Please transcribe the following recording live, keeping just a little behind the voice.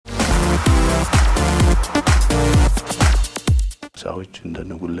ጎሳዎች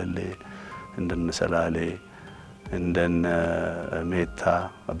እንደነ ጉለሌ እንደነ ሰላሌ እንደነ ሜታ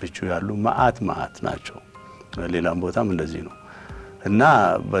አብቹ ያሉ ማአት ናቸው ሌላም ቦታም እንደዚህ ነው እና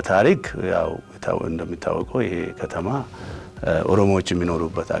በታሪክ ያው እንደሚታወቀው ይሄ ከተማ ኦሮሞዎች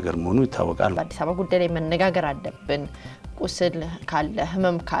የሚኖሩበት ሀገር መሆኑ ይታወቃል አዲስ አበባ ጉዳይ ላይ መነጋገር አለብን ቁስል ካለ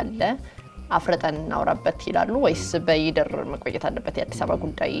ህመም ካለ አፍረጠን እናውራበት ይላሉ ወይስ በይደር መቆየት አለበት የአዲስ አበባ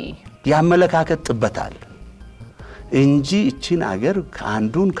ጉዳይ ያመለካከት ጥበታል እንጂ እቺን ሀገር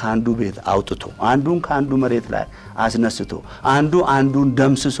ከአንዱ ቤት አውጥቶ ከአንዱ መሬት ላይ አስነስቶ አንዱን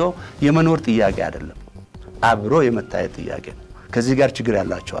ደምስሶ የመኖር ጥያቄ አይደለም አብሮ የመታየት ጥያቄ ነው ከዚህ ጋር ችግር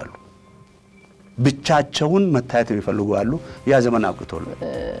ያላቸው አሉ ብቻቸውን መታየት የሚፈልጉ አሉ ያ ዘመን አብቅቷል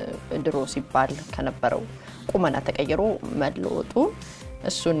ድሮ ሲባል ከነበረው ቁመና ተቀይሮ መለወጡ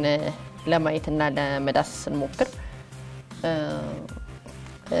እሱን ለማየትና ለመዳሰስ እንሞክር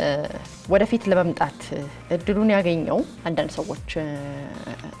ወደፊት ለመምጣት እድሉን ያገኘው አንዳንድ ሰዎች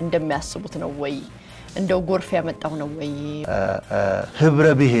እንደሚያስቡት ነው ወይ እንደው ጎርፍ ያመጣው ነው ወይ ህብረ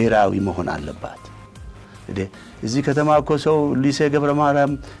ብሔራዊ መሆን አለባት እዚህ ከተማ እኮ ሰው ሊሴ ገብረ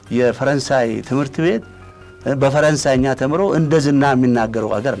ማርያም የፈረንሳይ ትምህርት ቤት በፈረንሳይኛ ተምሮ እንደዝና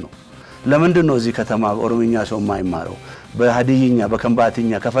የሚናገረው ሀገር ነው ለምንድን ነው እዚህ ከተማ ኦሮሞኛ ሰው የማይማረው በሃዲይኛ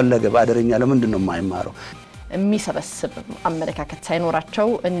በከምባቲኛ ከፈለገ ባደረኛ ለምንድን ነው የማይማረው የሚሰበስብ አመለካከት ሳይኖራቸው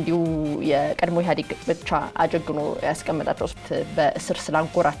እንዲው የቀድሞ ኢህአዴግ ብቻ አጀግኖ ያስቀመጣቸው በእስር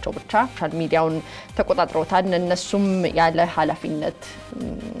ስላንጎራቸው ብቻ ሶሻል ሚዲያውን ተቆጣጥረውታል እነሱም ያለ ኃላፊነት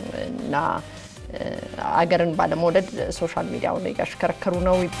እና አገርን ባለመውደድ ሶሻል ሚዲያውን ያሽከረከሩ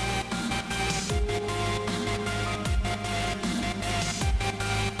ነው